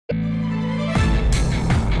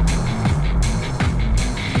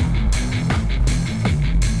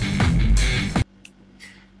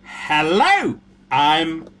Hello,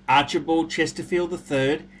 I'm Archibald Chesterfield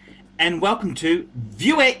III, and welcome to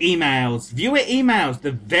Viewer Emails. Viewer Emails,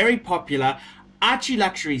 the very popular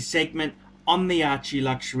ArchieLuxury segment on the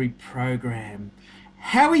ArchieLuxury program.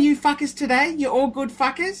 How are you fuckers today? You all good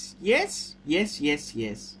fuckers? Yes, yes, yes,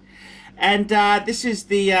 yes. And this is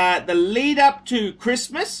the lead up to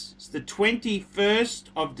Christmas. It's the 21st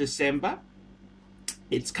of December.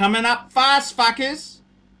 It's coming up fast, fuckers.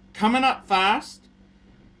 Coming up fast.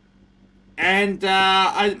 And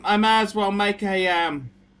I may as well make a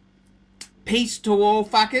peace to all,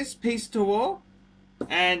 fuckers. Peace to all.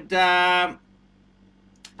 And I'll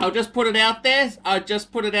just put it out there. I'll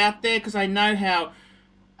just put it out there because I know how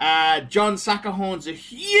John Suckerhorn's a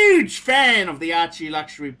huge fan of the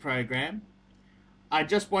ArchieLuxury program. I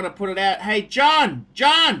just want to put it out. Hey, John,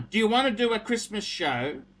 do you want to do a Christmas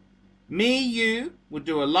show? Me, you, will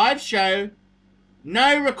do a live show.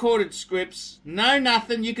 No recorded scripts, no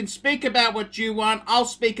nothing. You can speak about what you want. I'll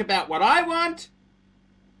speak about what I want.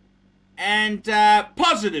 And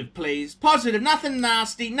positive, please. Positive, nothing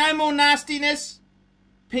nasty. No more nastiness.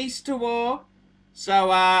 Peace to all.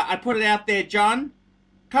 So I put it out there, John.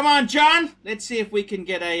 Come on, John. Let's see if we can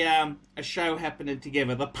get a show happening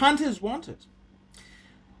together. The punters want it.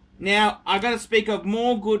 Now, I got to speak of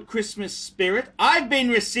more good Christmas spirit. I've been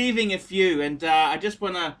receiving a few, and I just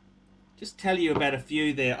want to tell you about a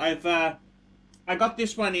few there. I got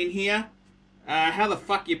this one in here. How the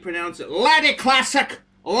fuck you pronounce it? Laddie Classic!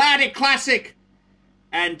 Laddie Classic!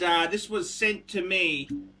 And this was sent to me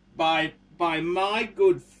by my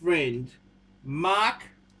good friend, Mark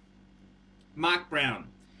Brown.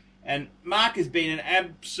 And Mark has been an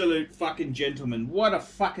absolute fucking gentleman. What a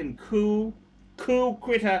fucking cool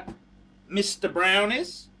critter Mr. Brown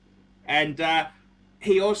is. And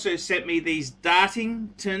he also sent me these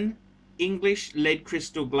Dartington English lead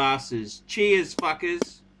crystal glasses. Cheers,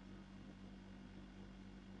 fuckers.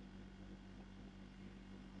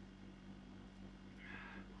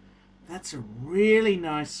 That's a really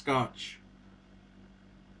nice scotch.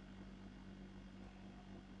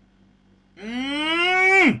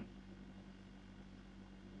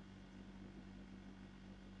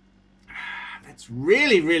 That's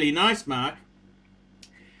really, really nice, Mark.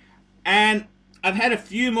 And I've had a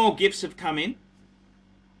few more gifts have come in.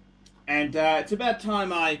 And it's about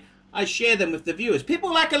time I share them with the viewers.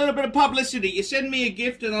 People like a little bit of publicity. You send me a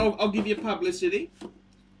gift and I'll give you publicity.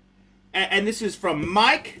 And this is from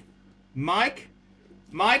Mike. Mike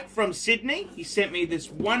from Sydney. He sent me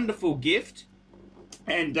this wonderful gift.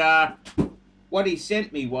 And what he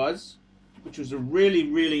sent me was, which was a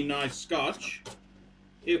really, really nice scotch.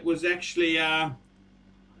 It was actually,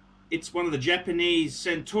 it's one of the Japanese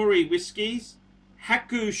Centauri whiskies.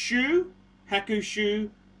 Hakushu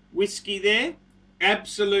whiskey there.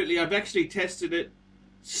 Absolutely, I've actually tested it.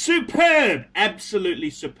 Superb! Absolutely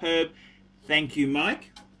superb. Thank you,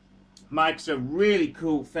 Mike. Mike's a really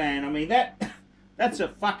cool fan. I mean, that's a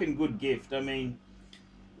fucking good gift. I mean,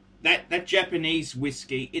 that Japanese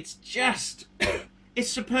whiskey, it's just, it's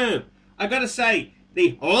superb. I gotta say,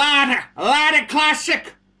 the Laddie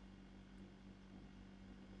Classic.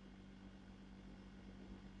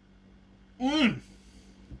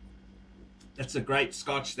 That's a great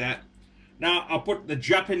scotch, that. Now, I'll put the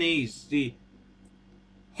Japanese, the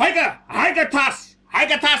Higatas,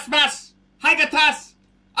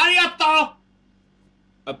 arigato.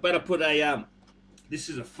 I better put a, this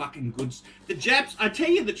is a fucking good, the Japs, I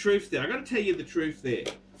tell you the truth there, I gotta tell you the truth there.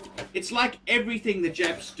 It's like everything the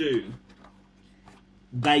Japs do,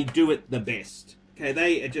 they do it the best. Okay,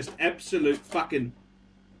 they are just absolute fucking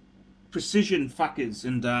precision fuckers.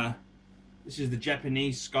 And this is the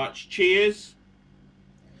Japanese scotch. Cheers.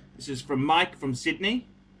 This is from Mike from Sydney.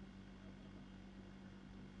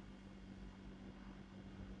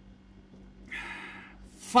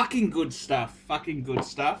 Fucking good stuff. Fucking good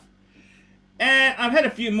stuff. And I've had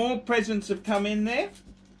a few more presents have come in there.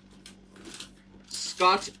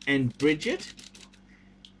 Scott and Bridget.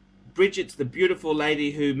 Bridget's the beautiful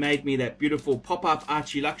lady who made me that beautiful pop-up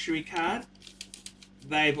ArchieLuxury card.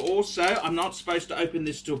 They've also, I'm not supposed to open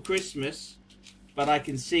this till Christmas, but I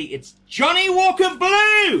can see it's Johnny Walker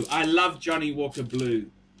Blue. I love Johnny Walker Blue.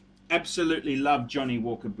 Absolutely love Johnny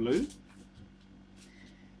Walker Blue.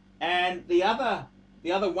 And the other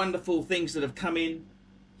wonderful things that have come in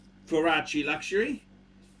for ArchieLuxury.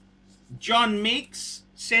 John Meeks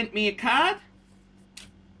sent me a card.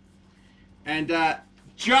 And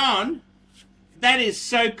John, that is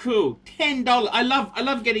so cool. $10. I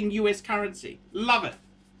love getting US currency. Love it.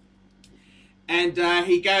 And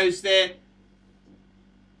he goes there.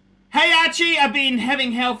 Hey Archie, I've been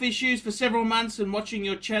having health issues for several months and watching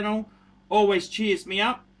your channel always cheers me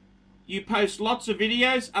up. You post lots of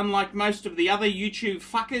videos, unlike most of the other YouTube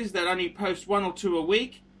fuckers that only post 1 or 2 a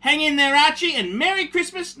week. Hang in there, Archie, and Merry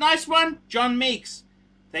Christmas. Nice one, John Meeks.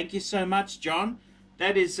 Thank you so much, John.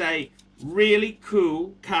 That is a really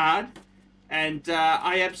cool card, and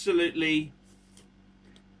I absolutely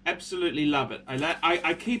love it.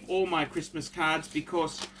 I keep all my Christmas cards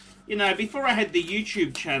because, you know, before I had the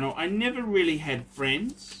YouTube channel, I never really had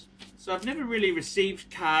friends. So I've never really received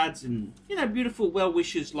cards and, you know, beautiful well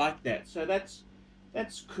wishes like that. So that's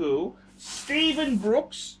cool. Stephen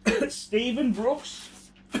Brooks Stephen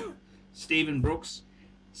Brooks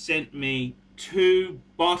sent me 2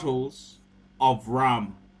 bottles of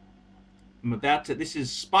rum. This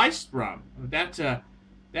is spiced rum. I'm about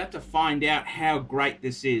to find out how great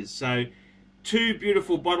this is. So 2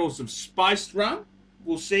 beautiful bottles of spiced rum.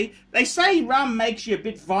 We'll see. They say rum makes you a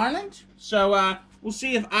bit violent. So we'll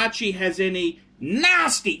see if Archie has any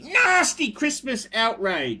nasty Christmas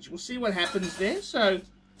outrage. We'll see what happens there. So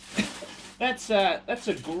that's a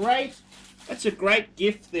great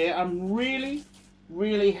gift there. I'm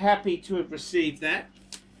really happy to have received that.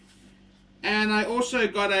 And I also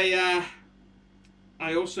got a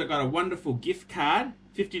wonderful gift card,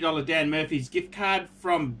 $50 Dan Murphy's gift card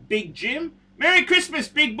from Big Jim. Merry Christmas,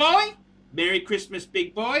 big boy. Merry Christmas,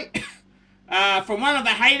 big boy. From one of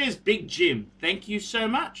the haters, Big Jim. Thank you so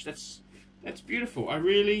much. That's beautiful. I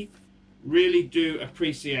really do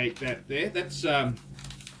appreciate that there. That's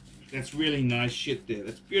really nice shit there.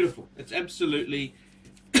 That's beautiful. That's absolutely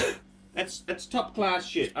that's top class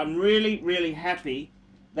shit. I'm really happy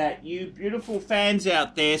that you beautiful fans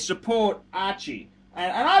out there support Archie.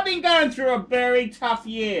 And I've been going through a very tough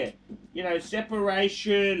year. You know,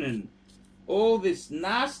 separation and all this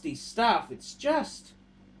nasty stuff.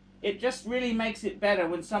 It just really makes it better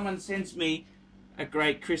when someone sends me a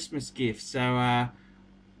great Christmas gift. So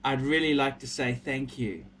I'd really like to say thank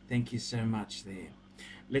you. Thank you so much there.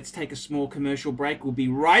 Let's take a small commercial break. We'll be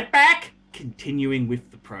right back, continuing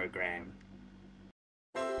with the program.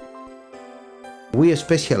 We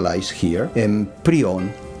specialize here in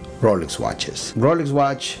pre-owned Rolex watches. Rolex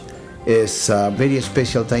watch is a very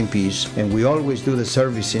special timepiece, and we always do the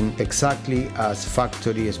servicing exactly as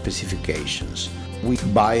factory specifications. We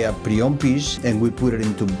buy a pre-owned piece and we put it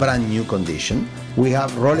into brand new condition. We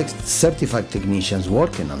have Rolex certified technicians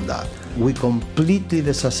working on that. We completely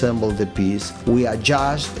disassemble the piece, we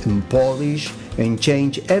adjust and polish and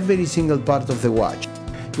change every single part of the watch.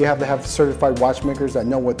 You have to have certified watchmakers that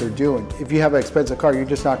know what they're doing. If you have an expensive car, you're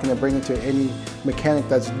just not going to bring it to any mechanic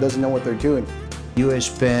that doesn't know what they're doing. You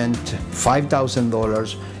spend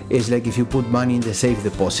 $5,000, it's like if you put money in the safe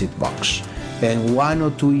deposit box. And 1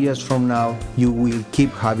 or 2 years from now, you will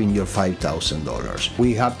keep having your $5,000.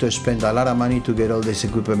 We have to spend a lot of money to get all this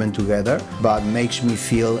equipment together, but makes me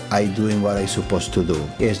feel I'm doing what I'm supposed to do.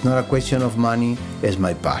 It's not a question of money, it's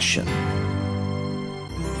my passion.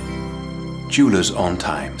 Jewelers on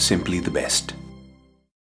time, simply the best.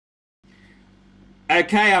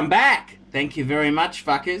 Okay, I'm back. Thank you very much,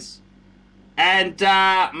 fuckers. And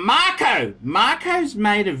Marco's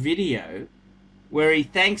made a video where he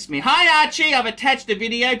thanks me. Hi Archie, I've attached a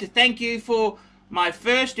video to thank you for my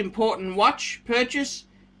first important watch purchase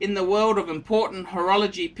in the world of important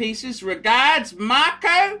horology pieces. Regards,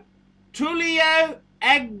 Marco Tullio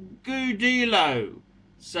Agudelo.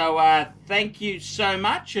 So thank you so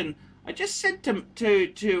much. And I just said to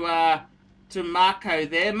Marco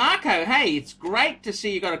there, Marco, hey, it's great to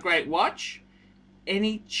see you got a great watch.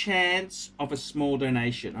 Any chance of a small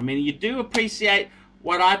donation? I mean, you do appreciate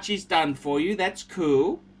what Archie's done for you, that's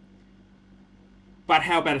cool. But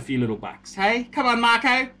how about a few little bucks, hey? Come on,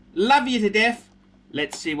 Marco. Love you to death.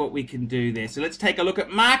 Let's see what we can do there. So let's take a look at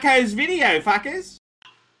Marco's video, fuckers.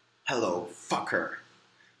 Hello, fucker.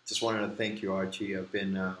 Just wanted to thank you, Archie. I've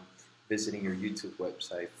been visiting your YouTube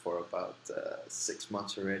website for about 6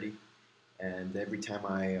 months already. And every time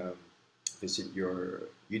I visit your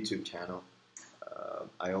YouTube channel,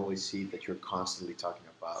 I always see that you're constantly talking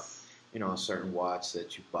about, you know, a certain watch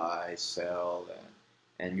that you buy, sell,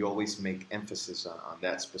 and you always make emphasis on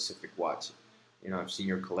that specific watch. You know, I've seen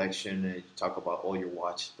your collection and you talk about all your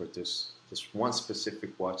watches, but there's one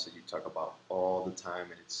specific watch that you talk about all the time,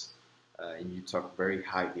 and you talk very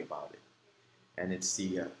highly about it. And it's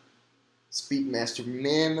the Speedmaster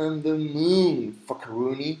Man on the Moon,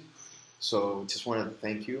 fuckaroony. So just wanted to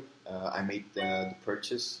thank you. I made the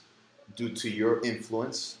purchase due to your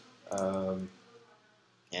influence.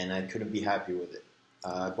 And I couldn't be happy with it.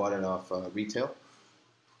 I bought it off retail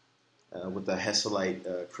with the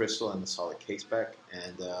Hesselite crystal and the solid case back,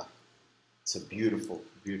 and it's a beautiful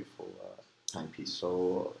timepiece.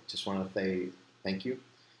 So just want to say thank you.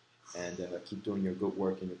 and keep doing your good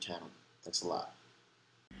work in your channel. Thanks a lot.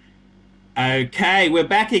 Okay, we're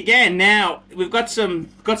back again. Now we've got some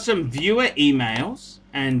viewer emails,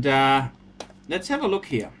 and let's have a look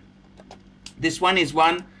here. This one is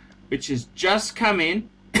one which has just come in,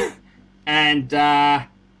 and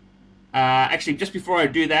actually, just before I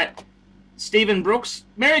do that, Stephen Brooks,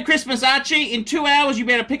 Merry Christmas, Archie. In 2 hours, you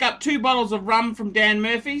better pick up 2 bottles of rum from Dan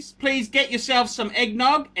Murphy's. Please get yourself some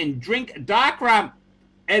eggnog and drink dark rum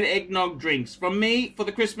and eggnog drinks from me for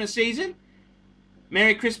the Christmas season.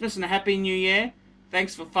 Merry Christmas and a Happy New Year.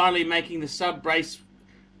 Thanks for finally making the sub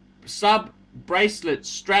bracelet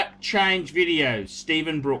strap change videos,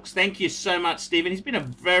 Stephen Brooks. Thank you so much, Stephen. He's been a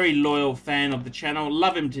very loyal fan of the channel.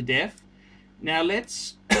 Love him to death. Now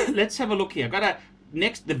let's have a look here.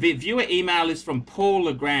 The viewer email is from Paul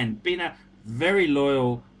Legrand. Been a very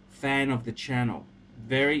loyal fan of the channel.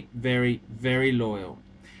 Very, very, very loyal.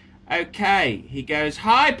 Okay, he goes,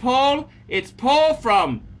 "Hi Paul, it's Paul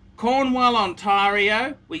from Cornwall,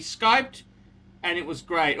 Ontario. We Skyped and it was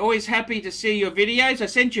great. Always happy to see your videos. I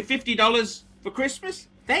sent you $50 for Christmas.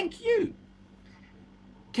 Thank you.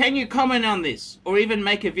 Can you comment on this or even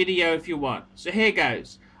make a video if you want? So here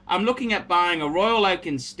goes. I'm looking at buying a Royal Oak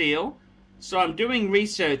in steel. So I'm doing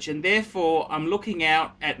research and therefore I'm looking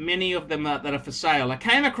out at many of them that are for sale. I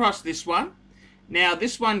came across this one. Now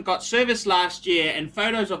this one got serviced last year and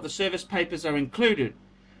photos of the service papers are included.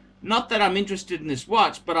 Not that I'm interested in this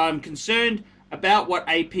watch, but I'm concerned about what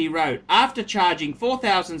AP wrote. After charging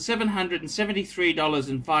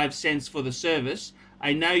 $4,773.05 for the service,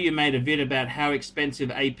 I know you made a vid about how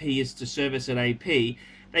expensive AP is to service at AP.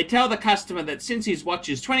 They tell the customer that since his watch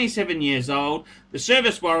is 27 years old, the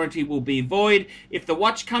service warranty will be void if the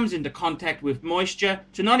watch comes into contact with moisture,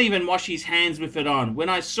 to not even wash his hands with it on. When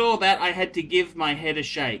I saw that, I had to give my head a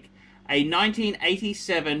shake. A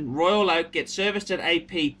 1987 Royal Oak gets serviced at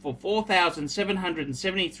AP for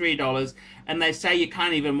 $4,773, and they say you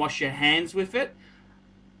can't even wash your hands with it.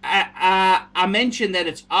 I mentioned that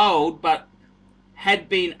it's old, but had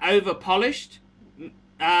been over-polished.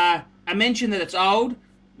 I mentioned that it's old,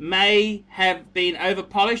 may have been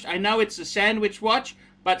over-polished. I know it's a sandwich watch,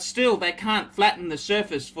 but still they can't flatten the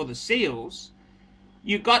surface for the seals.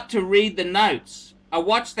 You got to read the notes. A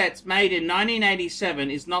watch that's made in 1987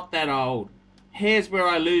 is not that old. Here's where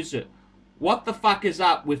I lose it. What the fuck is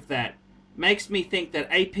up with that? Makes me think that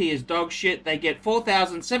AP is dog shit. They get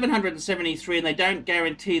 $4,773 and they don't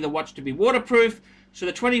guarantee the watch to be waterproof, so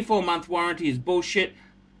the 24-month warranty is bullshit.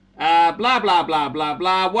 Blah, blah, blah, blah,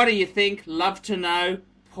 blah. What do you think? Love to know.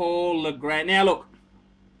 Paul Legrand. Now look,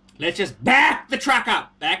 let's just back the truck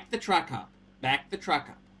up. Back the truck up. Back the truck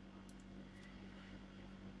up.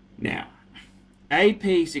 Now,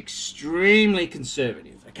 AP's extremely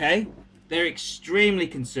conservative, okay? They're extremely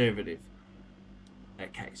conservative.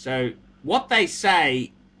 Okay, so what they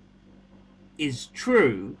say is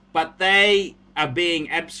true, but they are being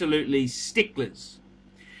absolutely sticklers.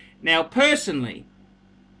 Now, personally,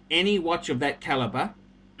 any watch of that caliber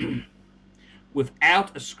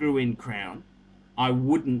without a screw-in crown, I'd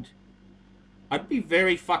be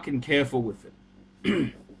very fucking careful with it.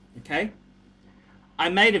 Okay? I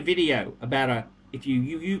made a video about if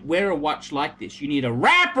you wear a watch like this, you need a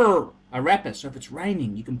wrapper, so if it's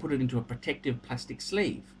raining, you can put it into a protective plastic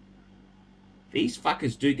sleeve. These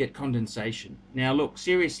fuckers do get condensation. Now look,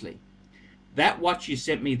 seriously, that watch you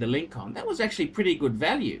sent me the link on, that was actually pretty good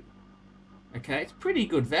value. Okay, it's pretty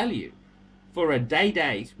good value for a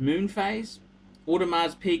day-date moon phase,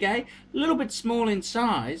 Audemars Piguet, a little bit small in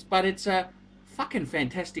size, but it's a fucking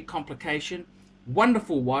fantastic complication,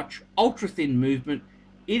 wonderful watch, ultra-thin movement.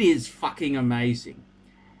 It is fucking amazing.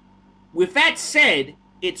 With that said,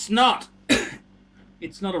 it's not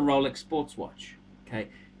it's not a Rolex sports watch, okay?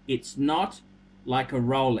 It's not like a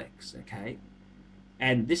Rolex, okay?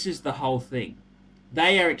 And this is the whole thing.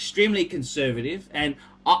 They are extremely conservative, and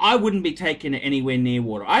I wouldn't be taking it anywhere near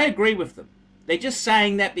water. I agree with them. They're just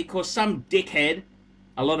saying that because some dickhead,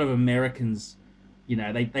 a lot of Americans, you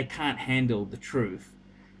know, they can't handle the truth.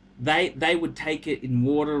 They would take it in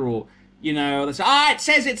water, or, you know, they say, it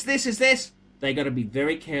says it's this, is this. They got to be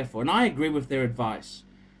very careful, and I agree with their advice.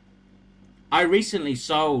 I recently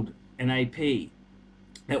sold an AP.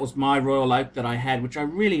 That was my Royal Oak that I had, which I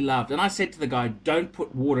really loved. And I said to the guy, don't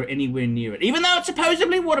put water anywhere near it, even though it's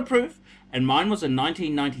supposedly waterproof. And mine was a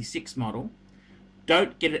 1996 model.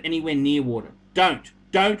 Don't get it anywhere near water. Don't.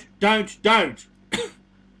 Don't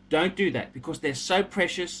do that, because they're so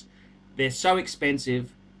precious. They're so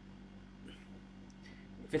expensive.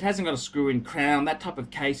 If it hasn't got a screw-in crown, that type of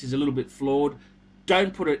case is a little bit flawed.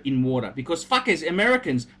 Don't put it in water, because fuckers,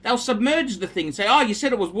 Americans, they'll submerge the thing and say, oh, you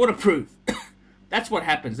said it was waterproof. That's what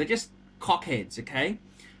happens. They're just cockheads, okay?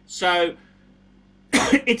 So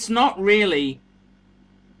it's not really...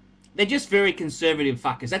 They're just very conservative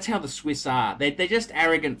fuckers. That's how the Swiss are. They're just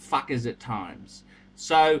arrogant fuckers at times.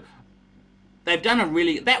 So they've done a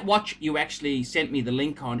really... That watch you actually sent me the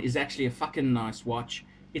link on is actually a fucking nice watch.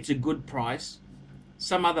 It's a good price.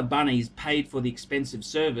 Some other bunnies paid for the expensive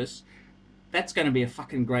service. That's going to be a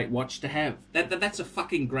fucking great watch to have. That's a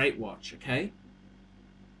fucking great watch, okay?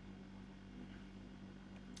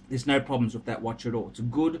 There's no problems with that watch at all. It's a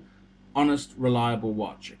good, honest, reliable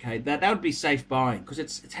watch, okay? That would be safe buying because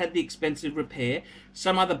it's had the expensive repair.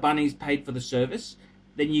 Some other bunnies paid for the service.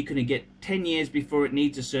 Then you can get 10 years before it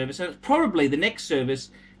needs a service. So it's probably the next service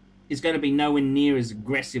is going to be nowhere near as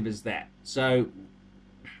aggressive as that. So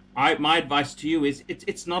my advice to you is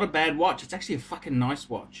it's not a bad watch. It's actually a fucking nice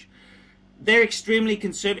watch. They're extremely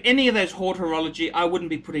conservative. Any of those horology, I wouldn't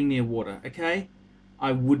be putting near water, okay?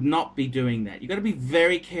 I would not be doing that. You've got to be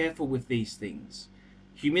very careful with these things.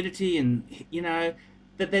 Humidity and, you know,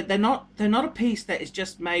 they're not a piece that is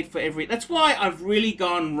just made for every... That's why I've really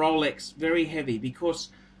gone Rolex very heavy, because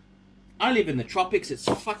I live in the tropics. It's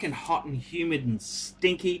fucking hot and humid and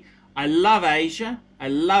stinky. I love Asia.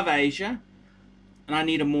 And I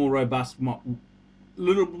need a more robust...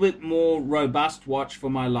 little bit more robust watch for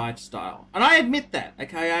my lifestyle. And I admit that,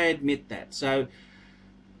 okay? I admit that. So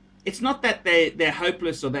it's not that they're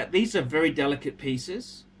hopeless or that. These are very delicate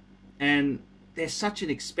pieces, and they're such an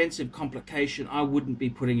expensive complication. I wouldn't be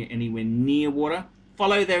putting it anywhere near water.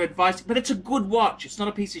 Follow their advice, but it's a good watch. It's not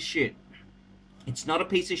a piece of shit. It's not a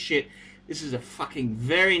piece of shit. This is a fucking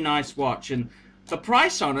very nice watch, and the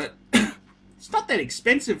price on it, it's not that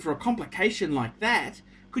expensive for a complication like that.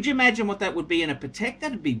 Could you imagine what that would be in a Patek?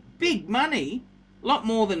 That'd be big money. A lot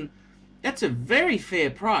more than... That's a very fair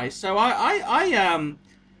price. So I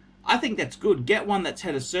think that's good. Get one that's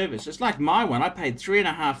had a service. It's like my one. I paid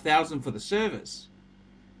 $3,500 for the service.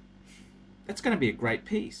 That's going to be a great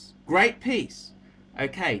piece. Great piece.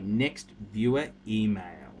 Okay, next viewer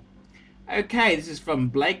email. Okay, this is from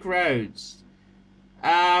Blake Rhodes.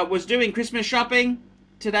 Was doing Christmas shopping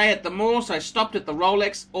today at the mall, so I stopped at the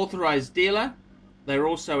Rolex authorized dealer. They're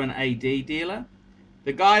also an AD dealer.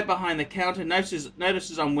 The guy behind the counter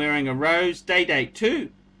notices I'm wearing a rose, day date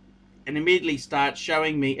too, and immediately starts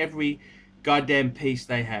showing me every goddamn piece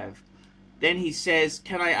they have. Then he says,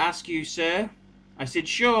 "Can I ask you, sir?" I said,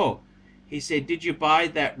 "Sure." He said, "Did you buy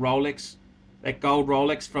that Rolex, that gold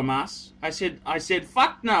Rolex from us?" I said,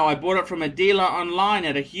 "Fuck no, I bought it from a dealer online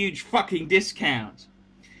at a huge fucking discount."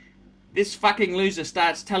 This fucking loser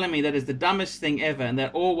starts telling me that is the dumbest thing ever and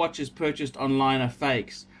that all watches purchased online are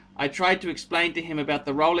fakes. I tried to explain to him about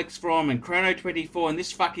the Rolex Forum and Chrono 24, and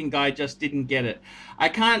this fucking guy just didn't get it. I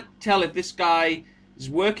can't tell if this guy is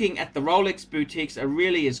working at the Rolex boutiques are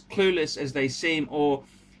really as clueless as they seem, or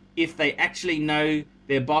if they actually know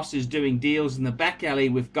their boss is doing deals in the back alley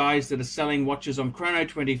with guys that are selling watches on Chrono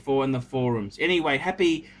 24 and the forums. Anyway,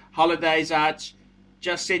 happy holidays, Arch.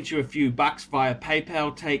 Just sent you a few bucks via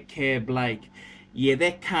PayPal. Take care, Blake. Yeah,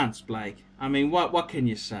 they're cunts, Blake. I mean, what can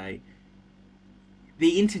you say?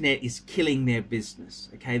 The internet is killing their business,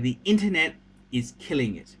 okay? The internet is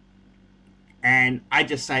killing it. And I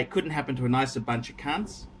just say it couldn't happen to a nicer bunch of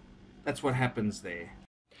cunts. That's what happens there.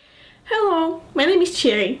 Hello, my name is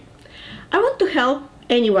Cherry. I want to help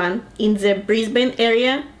anyone in the Brisbane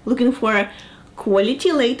area looking for a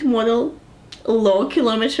quality late model, low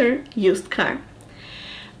kilometer used car.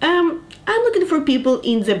 I'm looking for people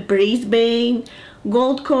in the Brisbane,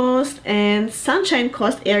 Gold Coast and Sunshine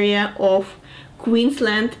Coast area of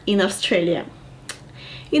Queensland in Australia.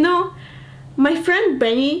 You know, my friend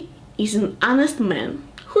Benny is an honest man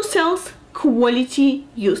who sells quality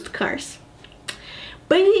used cars.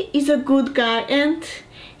 Benny is a good guy and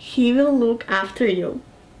he will look after you,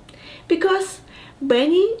 because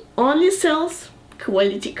Benny only sells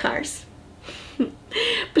quality cars.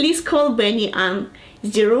 Please call Benny on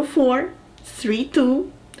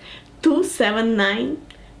 0432 279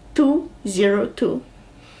 202.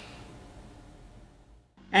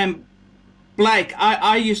 And Blake,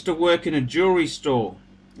 I used to work in a jewelry store.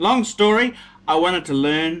 Long story, I wanted to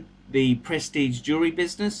learn the prestige jewelry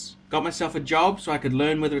business. Got myself a job so I could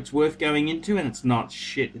learn whether it's worth going into, and it's not.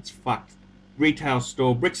 Shit, it's fucked. Retail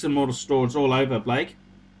store, bricks and mortar stores all over, Blake.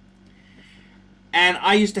 And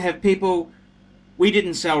I used to have people... We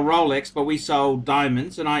didn't sell Rolex, but we sold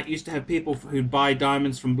diamonds, and I used to have people who'd buy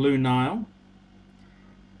diamonds from Blue Nile,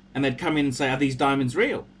 and they'd come in and say, "Are these diamonds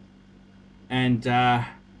real?" And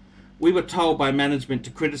we were told by management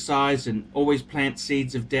to criticize and always plant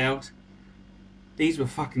seeds of doubt. These were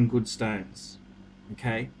fucking good stones,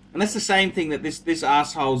 okay? And that's the same thing that this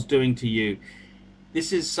asshole's doing to you.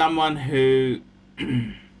 This is someone who,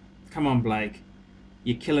 come on, Blake,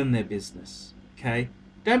 you're killing their business, okay?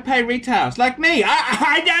 Don't pay retails like me.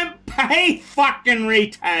 I don't pay fucking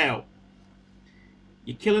retail.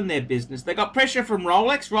 You're killing their business. They got pressure from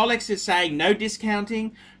Rolex. Rolex is saying no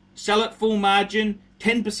discounting, sell at full margin,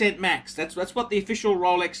 10% max. That's what the official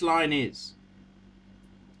Rolex line is.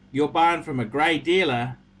 You're buying from a grey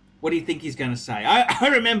dealer. What do you think he's going to say? I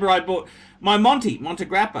remember I bought my Monte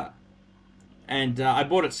Grappa, and I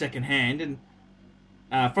bought it second hand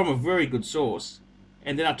and from a very good source.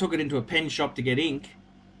 And then I took it into a pen shop to get ink.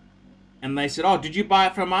 And they said, oh, did you buy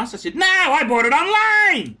it from us? I said, no, I bought it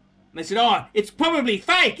online. And they said, oh, it's probably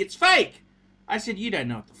fake. It's fake. I said, you don't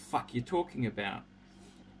know what the fuck you're talking about.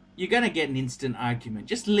 You're going to get an instant argument.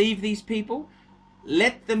 Just leave these people.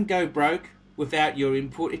 Let them go broke without your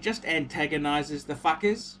input. It just antagonizes the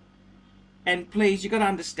fuckers. And please, you got to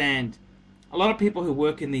understand, a lot of people who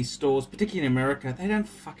work in these stores, particularly in America, they don't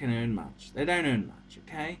fucking earn much. They don't earn much,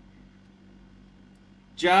 okay?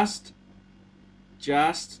 Just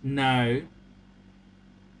know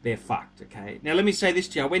they're fucked, okay? Now let me say this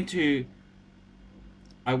to you.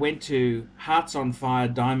 I went to Hearts on Fire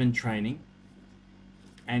diamond training,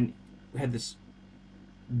 and we had this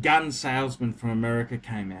gun salesman from America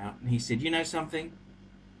came out, and he said, you know something?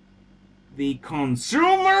 The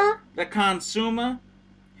consumer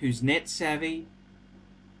who's net savvy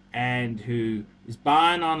and who is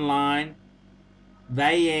buying online,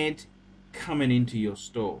 they ain't coming into your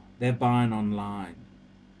store. They're buying online.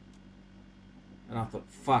 And I thought,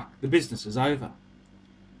 fuck, the business is over.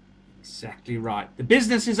 Exactly right. The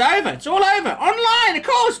business is over. It's all over. Online, of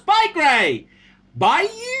course. Buy grey. Buy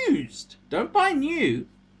used. Don't buy new.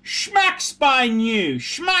 Schmucks buy new.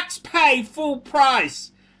 Schmucks pay full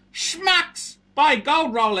price. Schmucks buy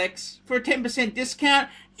gold Rolex for a 10% discount.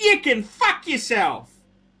 You can fuck yourself.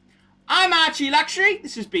 I'm ArchieLuxury.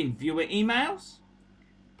 This has been viewer emails.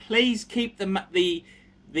 Please keep the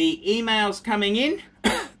emails coming in.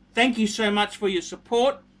 Thank you so much for your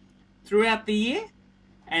support throughout the year.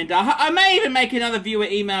 And I may even make another viewer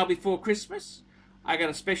email before Christmas. I got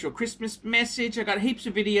a special Christmas message. I got heaps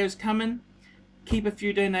of videos coming. Keep a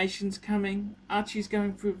few donations coming. Archie's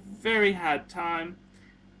going through a very hard time.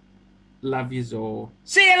 Love yous all.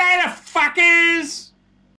 See you later, fuckers!